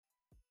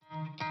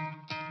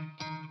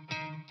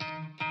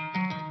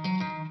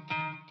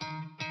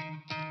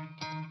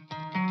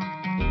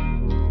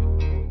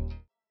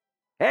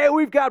Hey,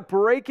 we've got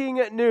breaking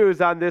news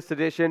on this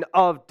edition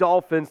of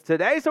Dolphins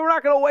Today, so we're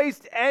not going to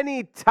waste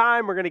any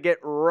time. We're going to get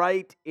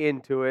right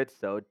into it,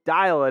 so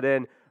dial it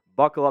in,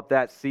 buckle up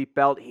that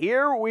seatbelt.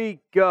 Here we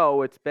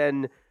go. It's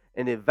been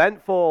an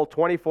eventful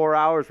 24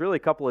 hours, really a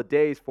couple of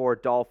days for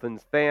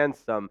Dolphins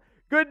fans. Some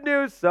good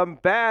news, some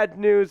bad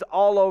news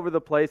all over the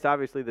place.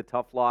 Obviously, the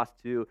tough loss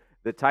to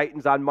the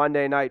Titans on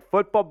Monday Night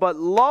Football. But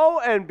lo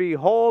and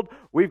behold,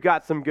 we've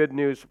got some good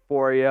news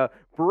for you.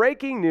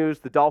 Breaking news,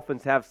 the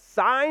Dolphins have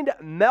signed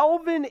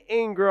Melvin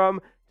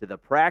Ingram to the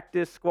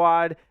practice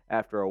squad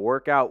after a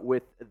workout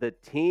with the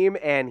team,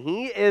 and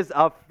he is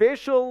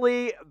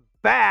officially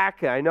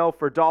back. I know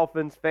for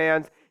Dolphins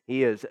fans,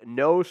 he is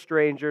no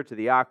stranger to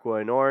the aqua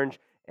and orange,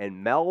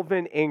 and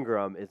Melvin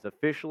Ingram is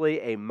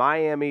officially a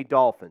Miami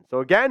Dolphin.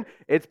 So again,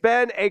 it's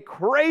been a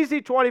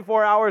crazy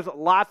 24 hours,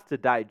 lots to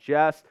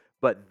digest.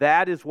 But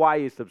that is why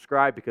you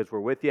subscribe, because we're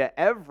with you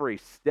every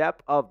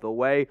step of the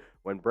way.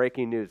 When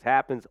breaking news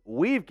happens,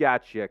 we've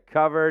got you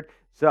covered.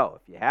 So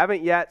if you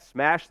haven't yet,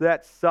 smash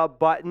that sub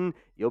button.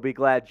 You'll be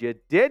glad you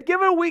did.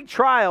 Give it a week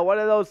trial, one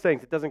of those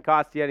things. It doesn't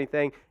cost you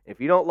anything. If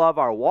you don't love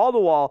our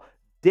wall-to-wall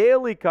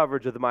daily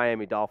coverage of the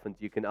Miami Dolphins,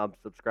 you can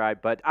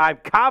unsubscribe. But I'm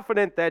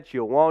confident that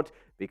you won't,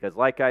 because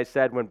like I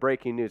said, when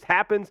breaking news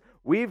happens,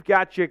 we've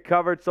got you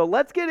covered. So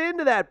let's get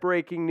into that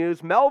breaking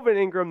news. Melvin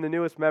Ingram, the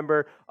newest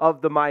member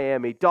of the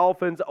Miami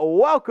Dolphins.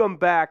 Welcome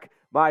back,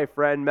 my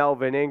friend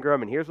Melvin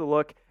Ingram. And here's a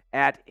look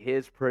at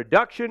his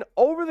production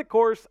over the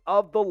course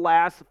of the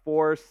last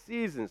 4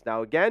 seasons.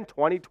 Now, again,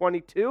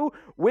 2022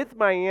 with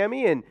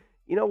Miami. And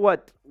you know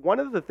what? One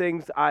of the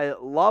things I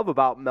love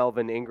about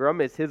Melvin Ingram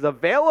is his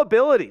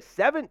availability.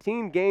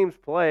 17 games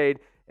played.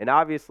 And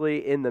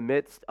obviously, in the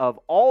midst of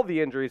all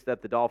the injuries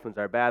that the Dolphins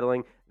are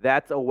battling,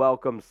 that's a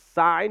welcome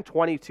sign.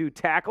 22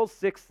 tackles,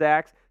 6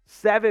 sacks,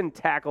 7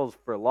 tackles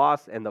for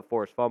loss, and the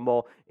forced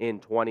fumble in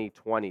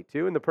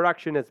 2022. And the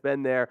production has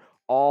been there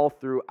all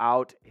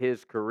throughout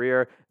his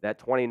career. That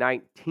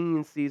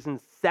 2019 season,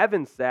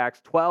 7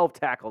 sacks, 12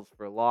 tackles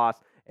for loss,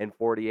 and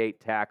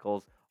 48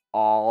 tackles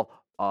all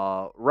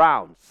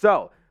around.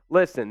 So,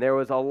 listen, there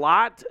was a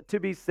lot to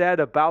be said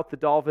about the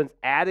Dolphins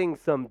adding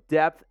some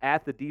depth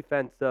at the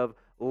defensive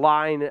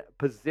line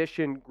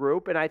position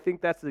group, and I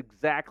think that's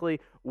exactly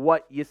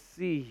what you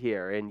see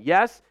here. And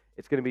yes,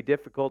 it's going to be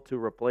difficult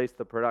to replace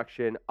the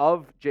production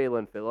of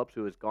Jalen Phillips,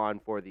 who is gone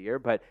for the year,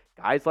 but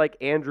guys like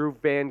Andrew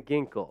Van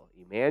Ginkel,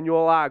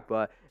 Emmanuel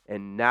Ogbah,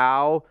 and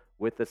now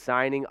with the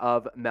signing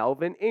of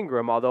Melvin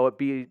Ingram, although it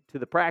be to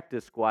the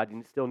practice squad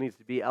and still needs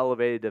to be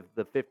elevated to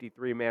the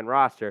 53-man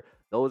roster,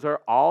 those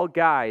are all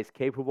guys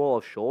capable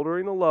of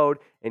shouldering the load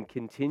and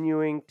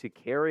continuing to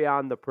carry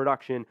on the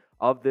production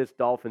of this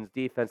Dolphins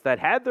defense that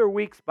had their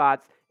weak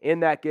spots in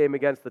that game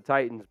against the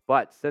Titans,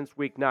 but since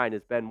Week 9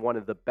 has been one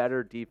of the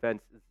better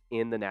defenses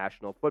in the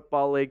National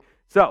Football League.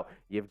 So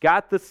you've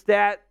got the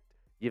stat,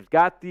 you've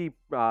got the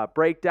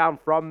breakdown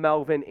from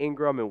Melvin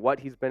Ingram and what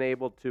he's been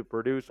able to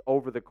produce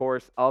over the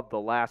course of the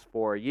last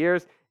 4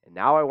 years. And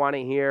now I want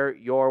to hear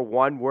your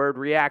one-word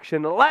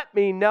reaction. Let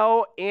me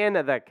know in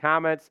the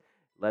comments.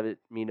 Let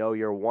me know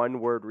your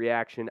one-word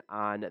reaction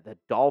on the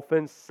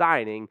Dolphins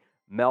signing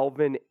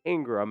Melvin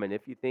Ingram, and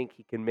if you think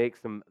he can make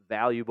some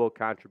valuable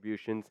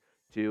contributions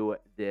to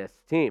this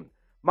team.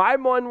 My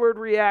one-word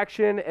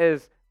reaction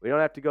is we don't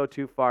have to go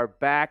too far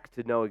back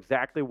to know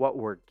exactly what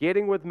we're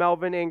getting with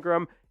Melvin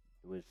Ingram.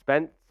 We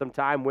spent some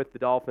time with the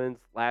Dolphins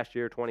last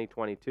year,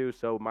 2022,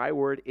 so my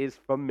word is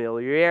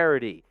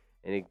familiarity.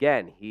 And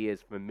again, he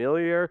is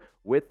familiar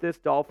with this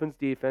Dolphins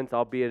defense,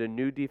 albeit a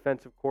new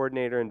defensive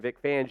coordinator in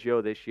Vic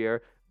Fangio this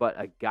year, but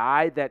a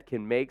guy that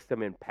can make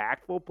some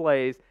impactful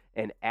plays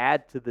and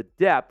add to the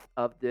depth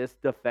of this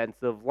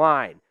defensive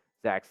line.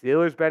 Zach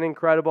Sealer's been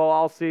incredible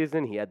all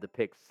season. He had the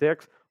pick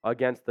 6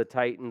 against the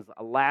Titans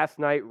last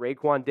night.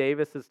 Raekwon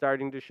Davis is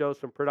starting to show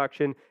some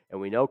production,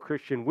 and we know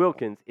Christian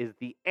Wilkins is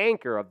the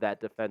anchor of that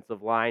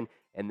defensive line,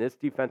 and this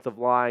defensive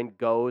line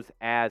goes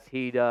as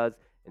he does.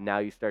 And now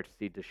you start to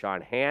see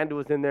Deshaun Hand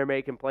was in there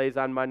making plays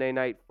on Monday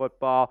Night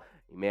Football.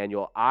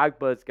 Emmanuel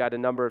Ogbah's got a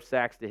number of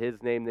sacks to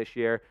his name this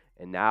year.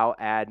 And now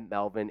add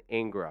Melvin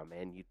Ingram.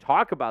 And you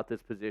talk about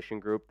this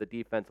position group, the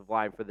defensive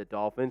line for the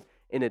Dolphins.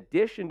 In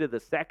addition to the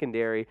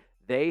secondary,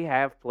 they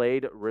have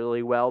played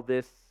really well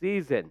this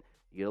season.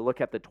 You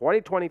look at the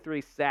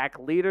 2023 sack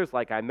leaders.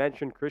 Like I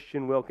mentioned,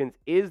 Christian Wilkins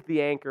is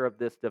the anchor of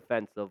this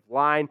defensive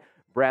line.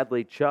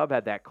 Bradley Chubb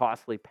had that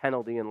costly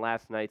penalty in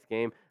last night's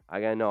game. I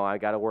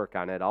got to work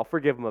on it. I'll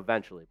forgive him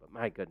eventually, but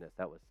my goodness,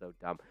 that was so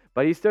dumb.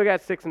 But he still got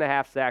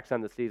 6.5 sacks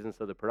on the season,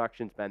 so the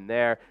production's been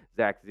there.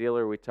 Zach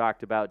Sealer, we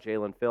talked about.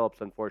 Jalen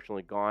Phillips,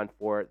 unfortunately gone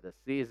for the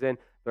season.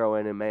 Throw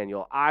in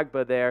Emmanuel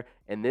Ogbah there,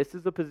 and this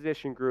is a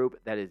position group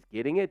that is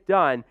getting it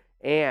done,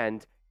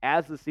 and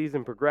as the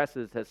season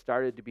progresses, has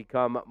started to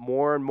become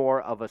more and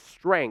more of a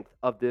strength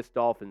of this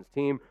Dolphins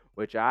team,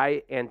 which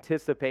I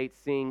anticipate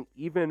seeing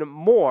even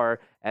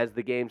more as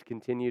the games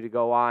continue to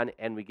go on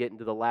and we get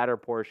into the latter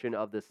portion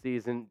of the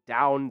season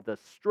down the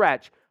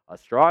stretch. A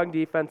strong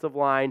defensive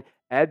line,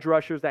 edge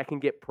rushers that can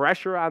get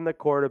pressure on the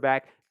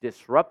quarterback,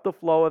 disrupt the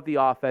flow of the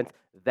offense.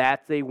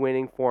 That's a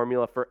winning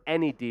formula for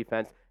any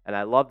defense. And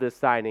I love this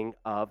signing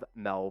of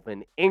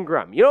Melvin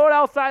Ingram. You know what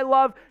else I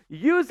love?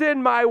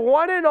 Using my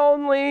one and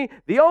only,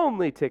 the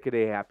only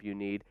ticketing app you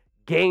need,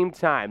 Game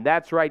Time.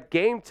 That's right.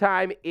 Game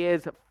Time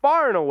is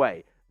far and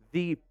away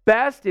the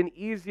best and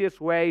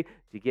easiest way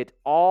to get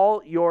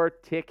all your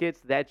tickets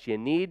that you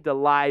need to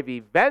live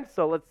events.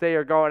 So let's say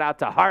you're going out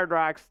to Hard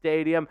Rock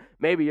Stadium.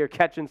 Maybe you're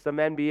catching some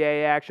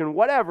NBA action,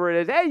 whatever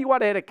it is. Hey, you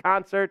want to hit a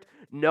concert?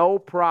 No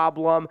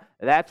problem.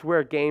 That's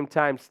where Game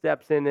Time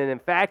steps in. And in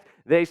fact,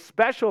 they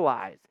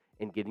specialize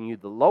in getting you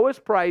the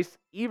lowest price,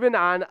 even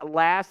on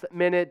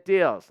last-minute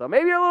deals. So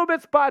maybe a little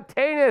bit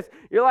spontaneous.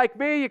 You're like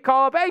me, you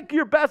call up, hey,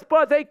 your best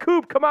buds, hey,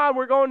 Coop, come on,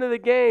 we're going to the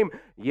game.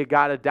 You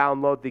got to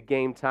download the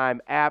Game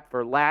Time app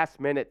for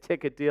last-minute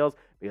ticket deals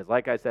because,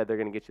 like I said, they're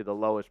going to get you the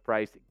lowest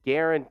price,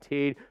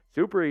 guaranteed.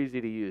 Super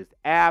easy to use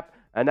app.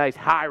 A nice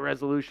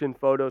high-resolution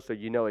photo so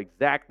you know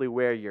exactly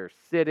where you're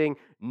sitting.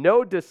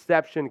 No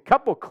deception.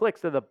 Couple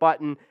clicks of the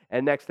button,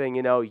 and next thing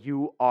you know,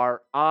 you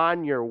are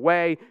on your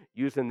way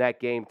using that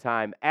Game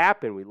Time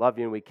app, and we love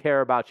you and we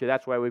care about you.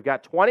 That's why we've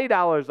got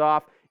 $20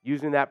 off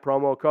using that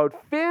promo code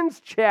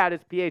FINSCHAT.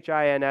 It's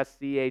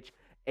PHINSCHAT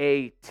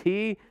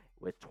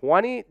with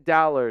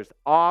 $20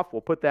 off.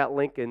 We'll put that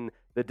link in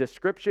the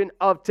description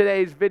of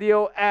today's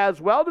video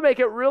as well to make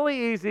it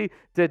really easy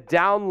to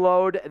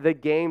download the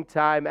Game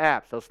Time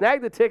app. So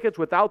snag the tickets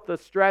without the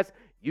stress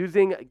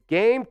using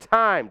Game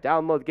Time.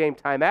 Download the Game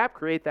Time app,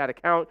 create that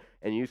account,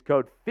 and use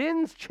code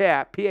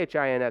FINSCHAT,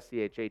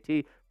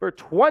 PHINSCHAT, for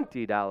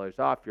 $20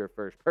 off your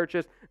first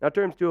purchase. Now,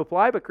 terms do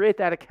apply, but create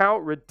that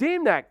account,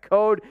 redeem that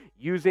code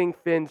using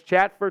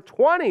FINSCHAT for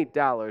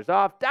 $20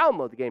 off.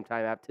 Download the Game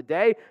Time app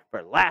today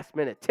for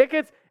last-minute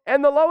tickets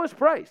and the lowest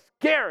price,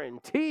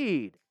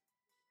 guaranteed.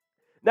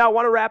 Now, I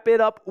want to wrap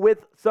it up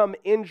with some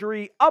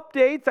injury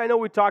updates. I know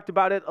we talked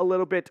about it a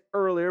little bit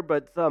earlier,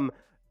 but some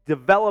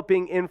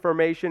developing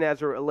information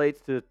as it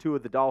relates to two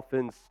of the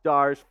Dolphins'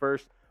 stars.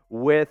 First,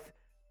 with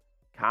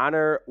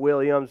Connor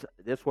Williams.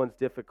 This one's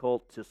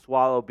difficult to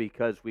swallow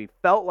because we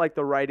felt like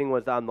the writing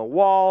was on the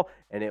wall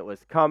and it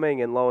was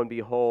coming, and lo and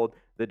behold,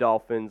 the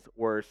Dolphins'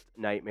 worst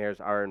nightmares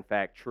are in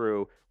fact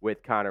true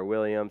with Connor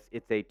Williams.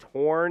 It's a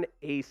torn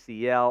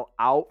ACL,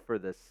 out for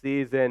the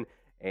season,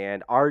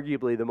 and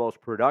arguably the most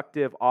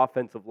productive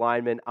offensive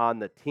lineman on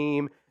the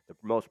team, the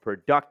most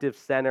productive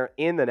center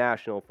in the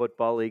National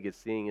Football League, is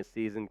seeing his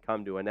season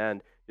come to an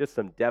end. Just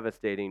some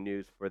devastating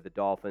news for the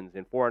Dolphins.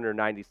 In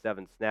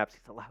 497 snaps,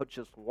 he's allowed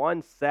just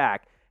one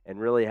sack and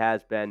really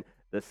has been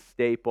the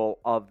staple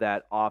of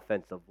that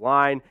offensive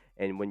line.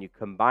 And when you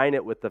combine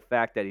it with the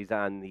fact that he's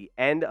on the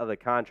end of the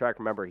contract,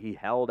 remember, he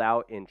held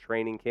out in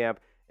training camp,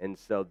 and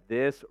so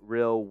this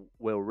will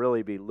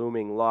really be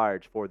looming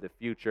large for the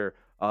future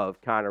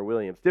of Connor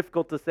Williams.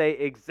 Difficult to say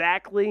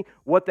exactly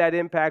what that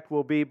impact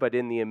will be, but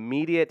in the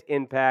immediate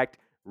impact,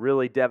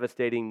 really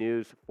devastating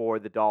news for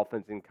the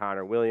Dolphins and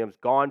Connor Williams.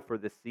 Gone for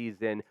the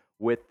season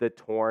with the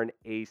torn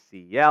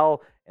ACL.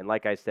 And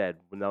like I said,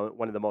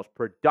 one of the most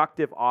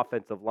productive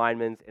offensive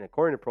linemen, and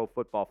according to Pro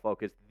Football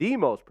Focus, the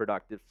most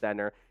productive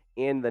center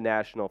in the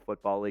National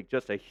Football League.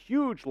 Just a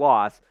huge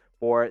loss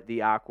for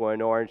the Aqua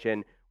and Orange.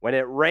 And when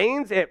it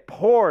rains, it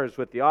pours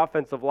with the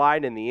offensive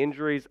line and the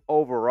injuries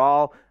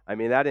overall. I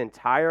mean, that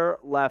entire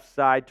left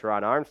side,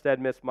 Teron Armstead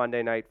missed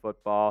Monday Night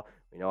Football.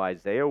 We know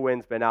Isaiah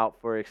Wynn's been out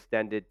for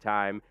extended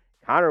time.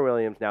 Connor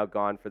Williams now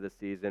gone for the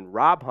season.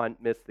 Rob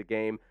Hunt missed the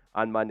game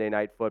on Monday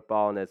Night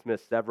Football and has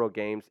missed several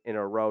games in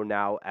a row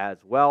now as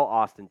well.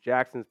 Austin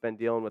Jackson's been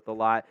dealing with a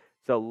lot.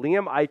 So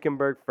Liam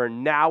Eichenberg for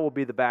now will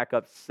be the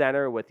backup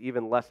center, with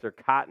even Lester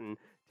Cotton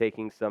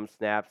taking some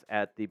snaps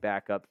at the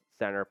backup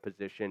center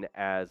position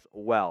as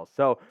well.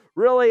 So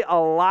really a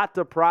lot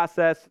to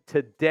process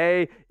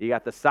today. You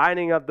got the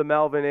signing of the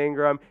Melvin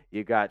Ingram.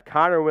 You got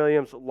Connor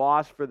Williams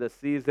lost for the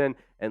season.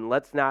 And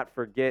let's not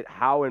forget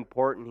how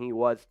important he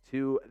was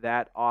to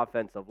that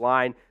offensive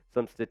line.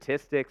 Some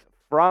statistics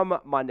from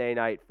Monday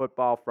Night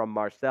Football from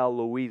Marcel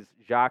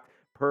Louis-Jacques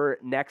per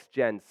Next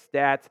Gen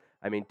Stats.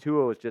 I mean,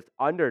 Tua was just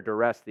under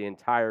duress the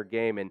entire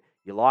game, and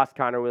you lost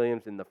Connor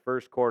Williams in the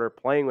first quarter,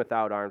 playing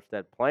without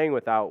Armstead, playing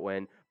without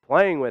Wynn,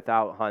 playing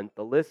without Hunt.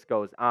 The list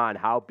goes on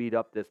how beat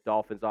up this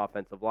Dolphins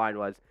offensive line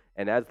was,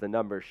 and as the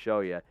numbers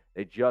show you,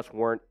 they just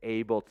weren't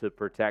able to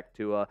protect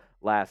Tua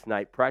last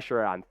night.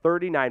 Pressure on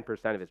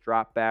 39% of his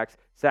dropbacks,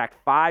 sacked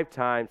 5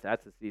 times,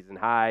 that's a season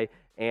high,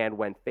 and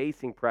when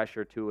facing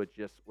pressure, Tua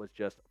was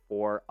just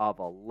 4 of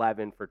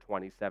 11 for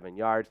 27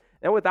 yards.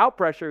 And without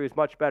pressure, he was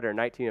much better,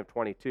 19 of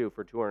 22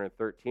 for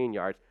 213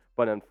 yards.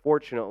 But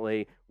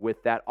unfortunately,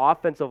 with that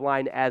offensive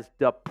line as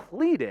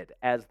depleted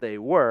as they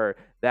were,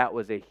 that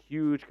was a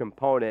huge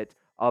component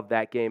of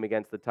that game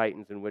against the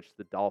Titans in which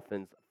the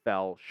Dolphins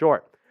fell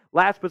short.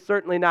 Last but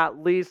certainly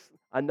not least,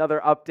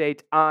 another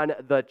update on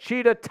the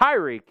Cheetah,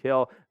 Tyreek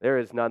Hill. There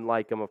is none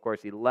like him. Of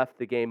course, he left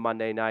the game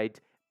Monday night,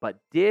 but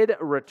did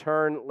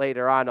return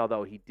later on,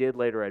 although he did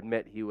later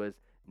admit he was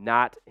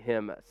not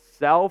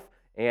himself.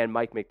 And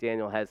Mike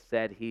McDaniel has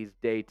said he's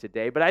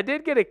day-to-day. But I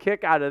did get a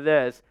kick out of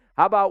this.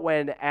 How about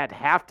when at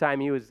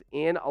halftime he was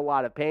in a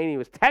lot of pain? He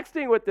was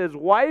texting with his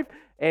wife,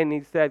 and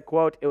he said,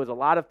 quote, "It was a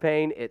lot of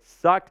pain. It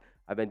sucked.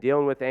 I've been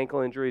dealing with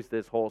ankle injuries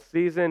this whole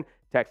season.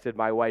 Texted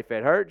my wife,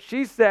 it hurt.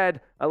 She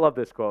said," I love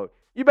this quote,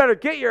 "You better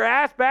get your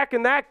ass back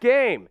in that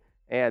game."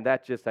 And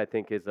that just, I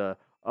think, is a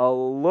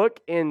look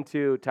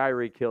into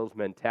Tyreek Hill's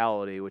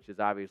mentality, which has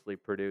obviously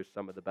produced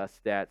some of the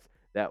best stats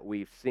that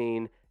we've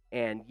seen.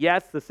 And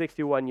yes, the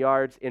 61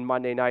 yards in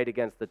Monday night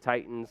against the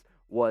Titans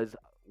was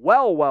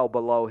well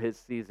below his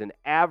season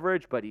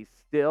average, but he's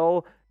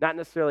still not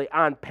necessarily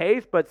on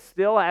pace, but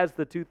still has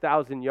the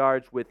 2,000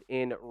 yards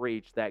within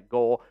reach, that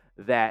goal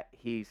that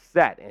he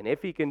set. And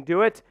if he can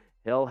do it,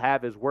 he'll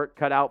have his work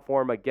cut out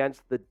for him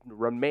against the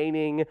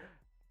remaining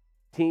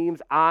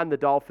teams on the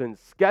Dolphins'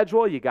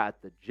 schedule. You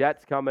got the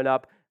Jets coming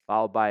up,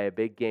 followed by a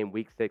big game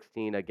Week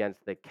 16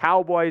 against the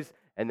Cowboys.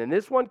 And then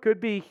this one could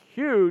be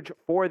huge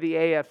for the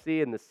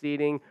AFC in the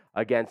seeding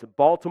against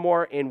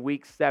Baltimore in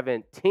Week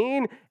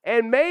 17.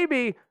 And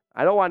maybe,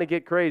 I don't want to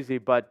get crazy,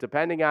 but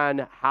depending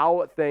on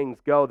how things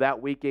go,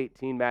 that Week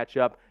 18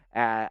 matchup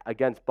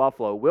against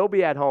Buffalo will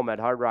be at home at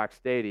Hard Rock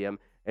Stadium.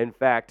 In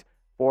fact,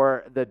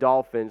 for the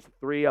Dolphins,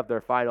 3 of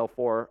their final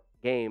 4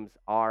 games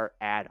are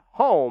at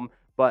home,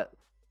 but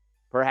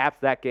perhaps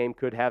that game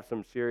could have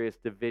some serious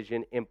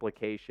division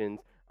implications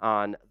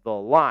on the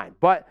line.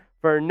 But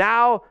for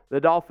now, the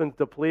Dolphins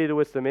depleted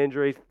with some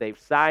injuries. They've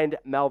signed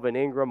Melvin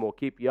Ingram. We'll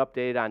keep you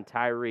updated on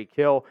Tyreek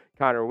Hill.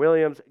 Connor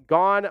Williams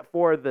gone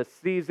for the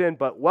season,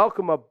 but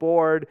welcome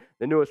aboard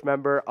the newest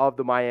member of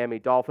the Miami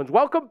Dolphins.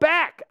 Welcome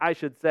back, I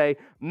should say,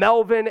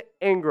 Melvin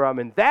Ingram.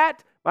 And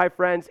that, my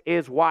friends,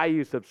 is why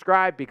you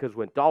subscribe, because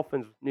when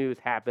Dolphins news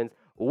happens,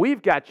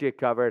 we've got you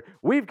covered.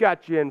 We've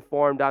got you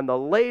informed on the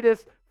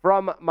latest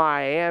from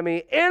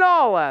Miami in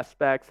all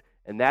aspects.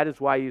 And that is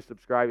why you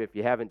subscribe. If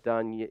you haven't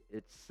done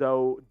it,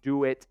 so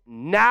do it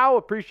now.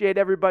 Appreciate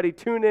everybody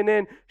tuning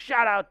in.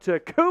 Shout out to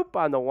Coop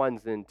on the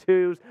ones and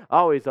twos.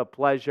 Always a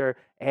pleasure.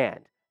 And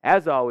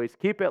as always,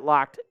 keep it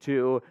locked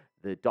to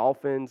the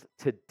Dolphins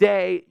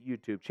Today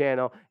YouTube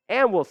channel.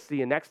 And we'll see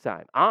you next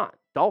time on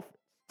Dolphins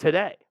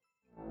Today.